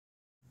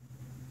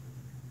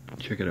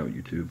Check it out,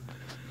 YouTube.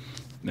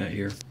 Matt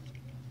here.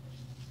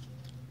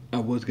 I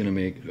was gonna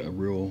make a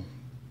real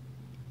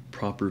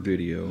proper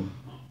video,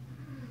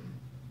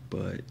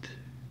 but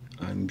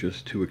I'm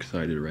just too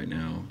excited right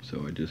now,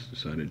 so I just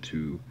decided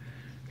to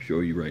show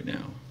you right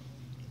now.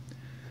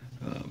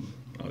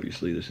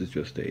 Obviously this is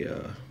just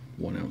a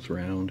 1 ounce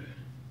round,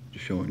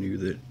 just showing you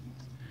that,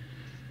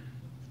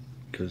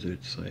 because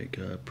it's like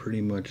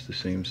pretty much the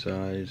same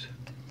size.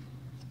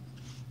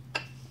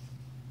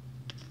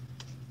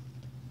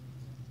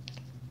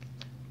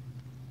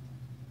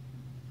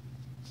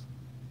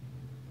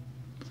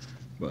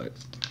 But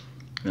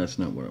that's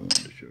not what I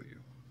wanted to show you.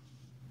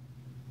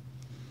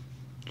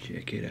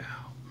 Check it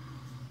out.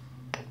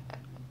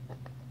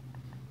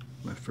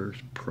 My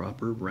first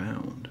proper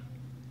round.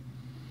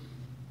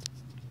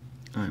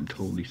 I'm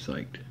totally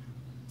psyched.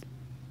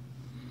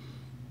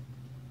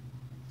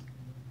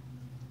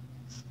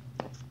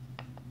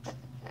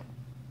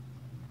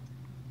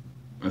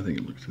 I think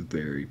it looks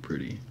very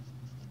pretty.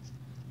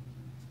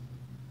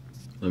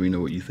 Let me know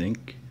what you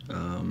think.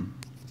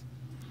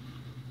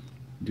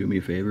 Do me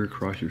a favor,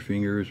 cross your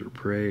fingers or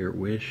pray or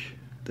wish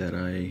that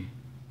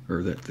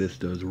that this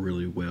does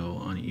really well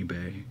on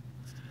eBay.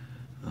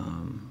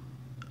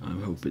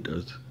 I hope it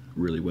does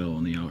really well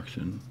on the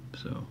auction.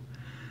 So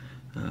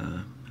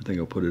I think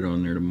I'll put it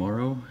on there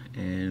tomorrow,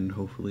 and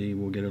hopefully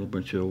we'll get a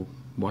bunch of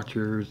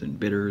watchers and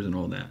bidders and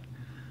all that.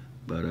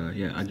 But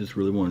yeah, I just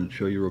really wanted to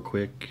show you real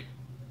quick.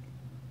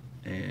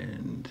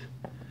 And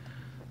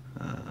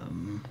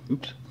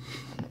oops.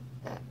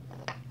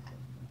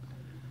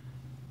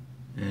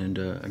 And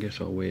I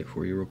guess I'll weigh it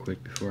for you real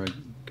quick before I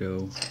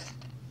go.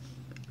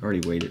 I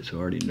already weighed it, so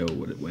I already know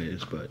what it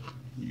weighs, but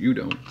you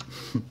don't.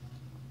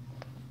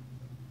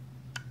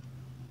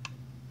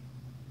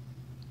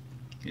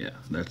 Yeah,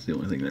 that's the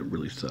only thing that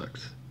really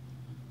sucks.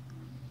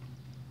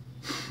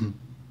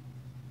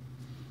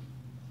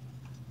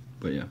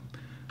 But yeah,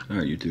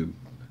 alright YouTube,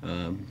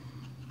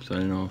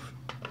 signing off.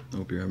 I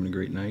hope you're having a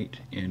great night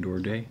and or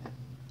day.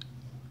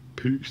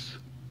 Peace.